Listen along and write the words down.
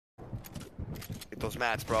those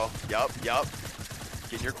mats, bro. Yup.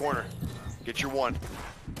 Get in your corner. Get your one.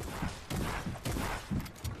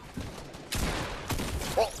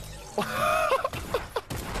 Oh.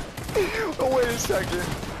 Oh, wait a second.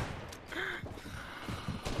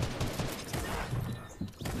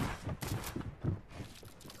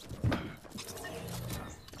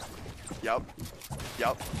 Yup.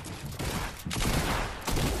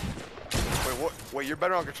 Wait, what? Wait, you're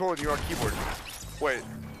better on controller than you are on keyboard. Wait.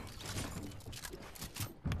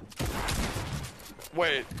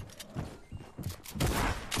 Wait.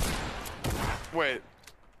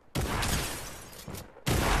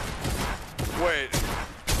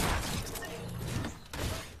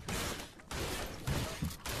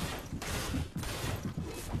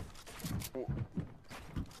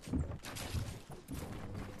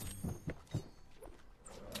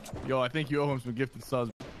 Yo, I think you owe him some gifted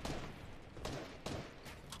subs.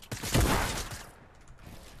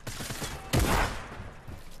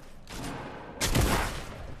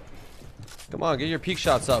 Come on, get your peek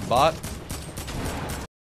shots up, bot.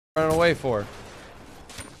 Running away for.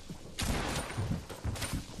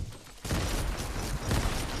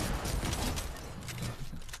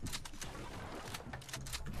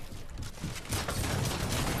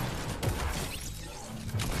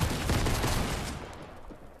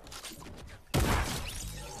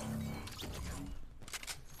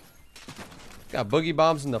 Got boogie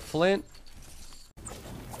bombs in the flint.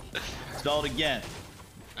 Stall it again.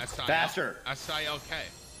 Faster. S-I-L-K.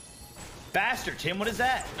 Faster, Tim. What is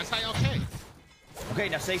that? S-I-L-K. Okay,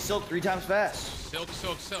 now say silk 3 times fast. Silk.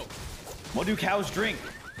 What do cows drink?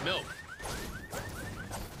 Milk.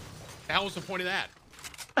 The hell was the point of that?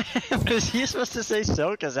 Was he supposed to say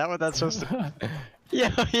silk? Is that what that's supposed to Yo,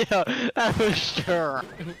 that was sure.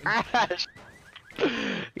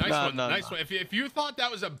 Nice one. If you thought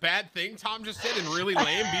that was a bad thing Tom just did and really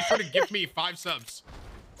lame, be sure to give me 5 subs.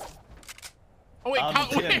 Oh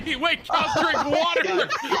wait, wait, cows drink water.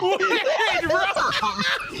 Wait, bro.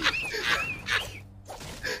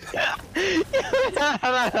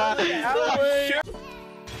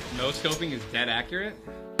 No scoping is dead accurate.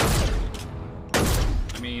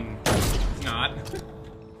 I mean, it's not.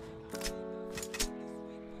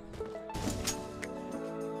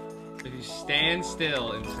 If you stand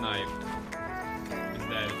still and snipe, it's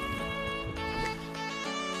dead.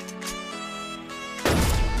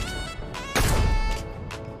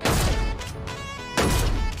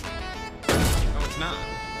 No, it's not.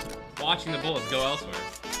 Watching the bullets go elsewhere.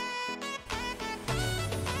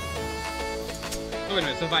 Oh, wait a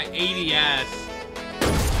minute, so if I ADS...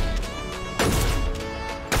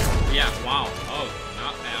 Yeah, wow. Oh,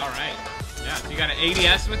 not bad. Alright. Yeah, so you gotta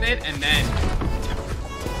ADS with it, and then...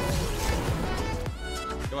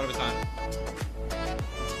 Go out of time.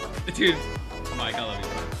 Dude. Oh my god, I love you,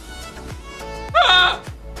 bro. Ah!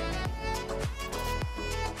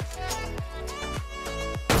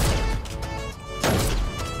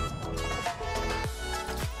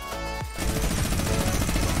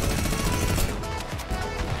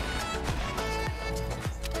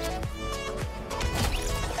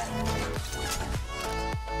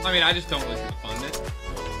 I mean, I just don't listen to fund it.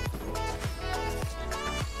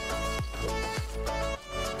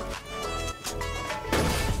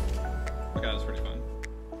 Oh my god, it's pretty fun.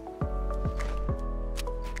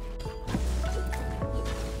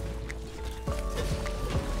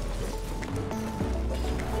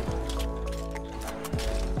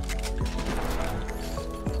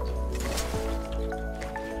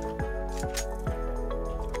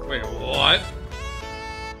 Wait, what?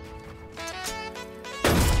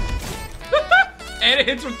 And it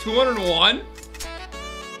hits with 201?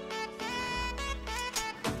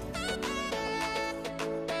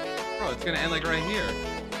 Bro, it's gonna end like right here.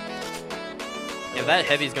 Yeah, that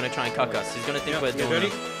heavy's gonna try and cuck us. He's gonna think we're doing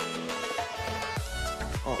it.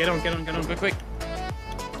 Oh. Get on. Quick.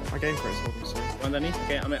 My game press, sorry. One underneath.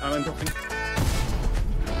 Okay, I'm dropping.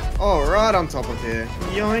 Oh, right on top of here.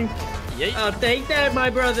 Yoink. Yeet. Oh, take that, my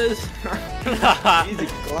brothers. Easy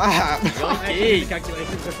clap. I did the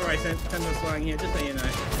calculations before I sent those flying here, just so you know.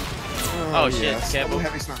 Oh shit, careful.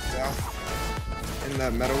 Heavy snuck down. In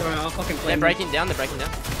the metal. Sorry, I'll fucking They're breaking down. They're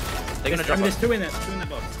gonna drop There's us. 2 in that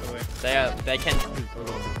box, by the way. They can.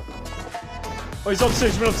 Oh, he's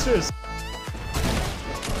upstairs, upstairs.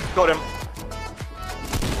 Got him.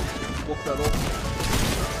 Walk that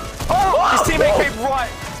off. Oh! His teammate came right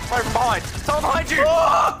behind. Someone behind you!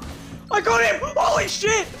 Oh! I got him! Holy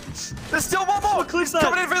shit! There's still one more! Clip that!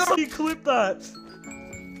 Coming in for the... Somebody clip that!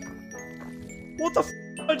 What the f***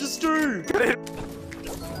 did I just do?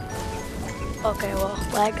 Okay, well,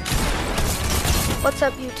 lag. What's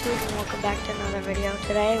up, YouTube, and welcome back to another video.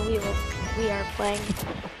 Today we will we are playing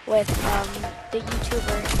with the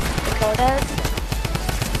YouTuber Dakotas.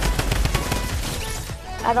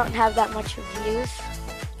 I don't have that much views.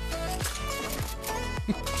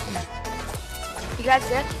 You guys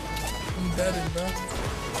good? I'm betting, bro.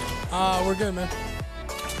 We're good, man.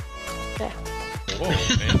 Okay. Whoa,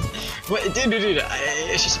 man. Wait, dude,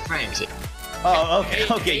 it's just a prank. Oh, okay,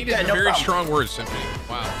 okay. Eight Yeah, is a no very problem. strong word, Symphony.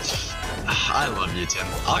 Wow. I love you, Tim.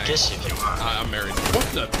 I'll kiss you if you want. I'm married. What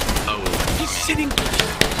the? Oh. He's sitting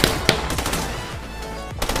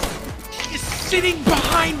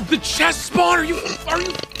behind the chest spawn. Are you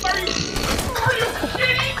kidding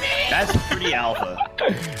me? That's pretty alpha.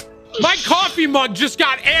 My coffee mug just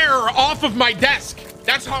got air off of my desk.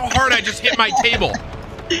 That's how hard I just hit my table.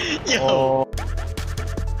 Yo.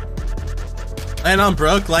 And on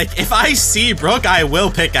Brooke, like, if I see Brooke, I will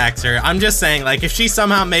pickaxe her. I'm just saying, like, if she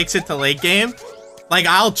somehow makes it to late game, like,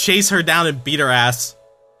 I'll chase her down and beat her ass. The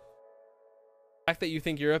fact that you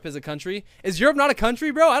think Europe is a country? Is Europe not a country,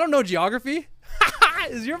 bro? I don't know geography.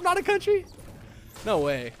 Is Europe not a country? No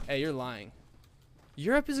way. Hey, you're lying.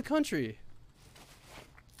 Europe is a country.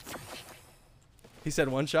 He said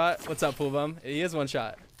one shot. What's up, Pool Bum? He is one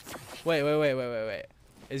shot. Wait.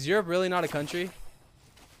 Is Europe really not a country?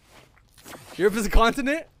 Europe is a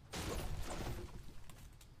continent?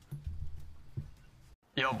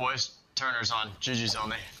 Yo, boys. Turner's on. Juju's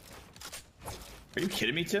only. Are you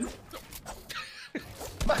kidding me, Tim?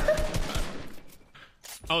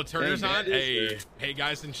 Oh, Turner's on? Hey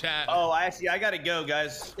guys in chat. Oh, I gotta go,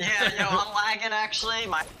 guys. Yeah, yo, I'm lagging actually.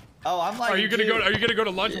 I'm lagging. Are you gonna go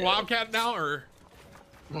to lunch with Wildcat now, or?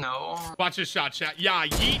 No. Watch this shot, chat. Yeah,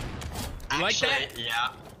 yeet. You like that? Yeah.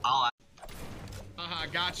 I'll.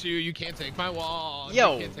 Got you. You can't take my wall.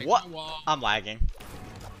 Yo, you can't take what? My wall. I'm lagging.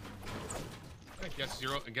 I guess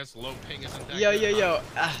low ping isn't that Yo. good.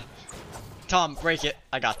 Tom, break it.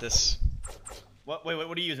 I got this. What? Wait,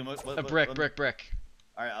 what are you using? A brick.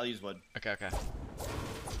 All right, I'll use wood. Okay.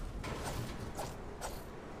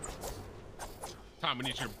 Tom, we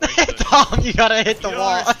need you to break the... Tom, you gotta hit the You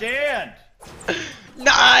wall. don't understand.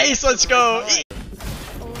 Nice, let's go.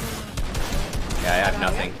 Yeah, I have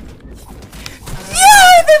nothing.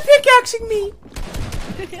 Yeah, they're pickaxing me.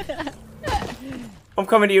 I'm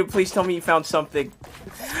coming to you. Please tell me you found something.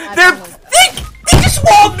 They just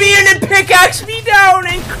walled me in and pickaxed me down.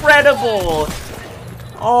 Incredible.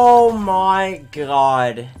 Oh my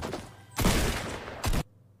god.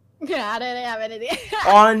 Yeah, I didn't have anything.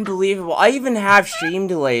 Unbelievable. I even have stream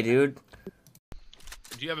delay, dude.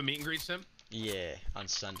 Do you have a meet and greet, Sim? Yeah, on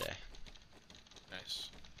Sunday. Nice.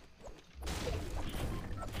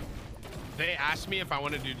 They asked me if I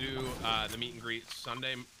wanted to do the meet and greet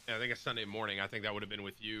Sunday. I think it's Sunday morning. I think that would have been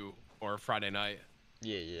with you or Friday night.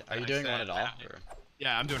 Yeah. Are you doing one at all? Or?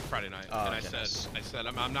 Yeah, I'm doing Friday night. Oh, and okay, I said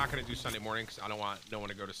I'm not gonna do Sunday morning because I don't want no one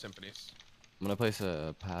to go to symphonies. I'm gonna place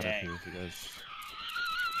a pad up here if you guys.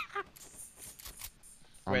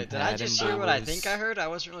 Wait, did I just hear what I think I heard? I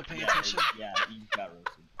wasn't really paying attention. Yeah, you got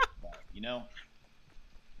roasted. But, you know.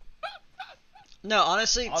 No,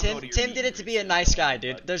 honestly, Tim did it to be a nice guy,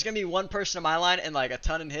 dude. There's gonna be one person in my line and like a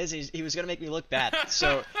ton in his. He was gonna make me look bad,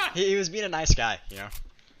 so he was being a nice guy, you know.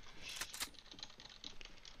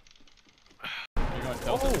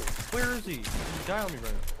 Oh, where is he? He's dying on me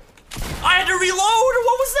right now. I had to reload.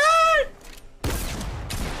 What was that?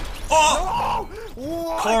 Oh,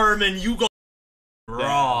 no! Carmen, you got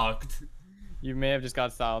rocked. You may have just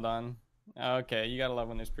got styled on. Okay, you gotta love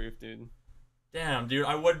when there's proof, dude. Damn, dude,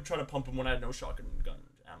 I would try to pump him when I had no shotgun gun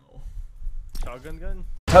ammo. Shotgun gun?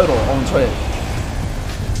 Total on Twitch.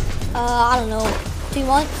 I don't know. 2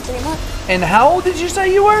 months, 3 months. And how old did you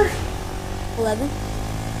say you were? 11.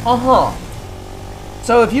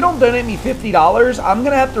 So if you don't donate me $50, I'm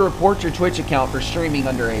gonna have to report your Twitch account for streaming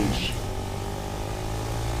underage.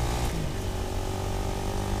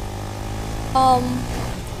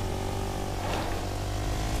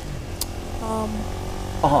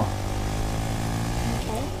 Okay.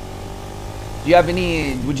 Do you have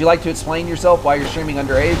any? Would you like to explain yourself why you're streaming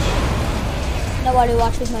underage? Nobody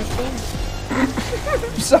watches my streams.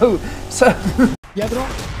 so. Dietro.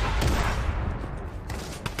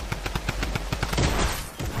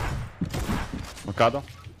 Mercado.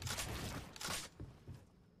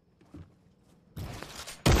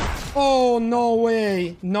 Oh, no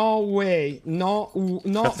way. No way. No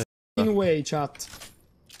f***ing way, chat.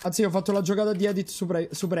 Anzi, ho fatto la giocata di edit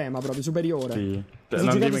suprema, proprio, superiore. Sì. Questa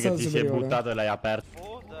Non giocata dimmi è stata che ti sei superiore. buttato e l'hai aperto.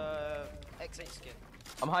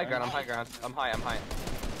 I'm high ground. I'm high.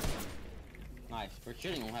 Nice. We're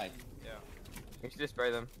shooting him high. Yeah. We should just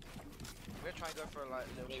spray them. We're trying to go for like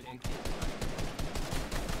little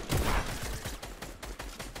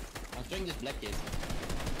Doing this black kid.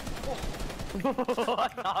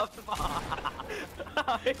 What the fuck?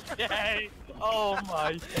 Okay. Oh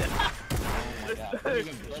my.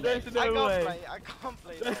 There's no way. I can't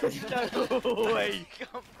play that. No way. I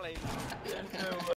can't play that. There's no way.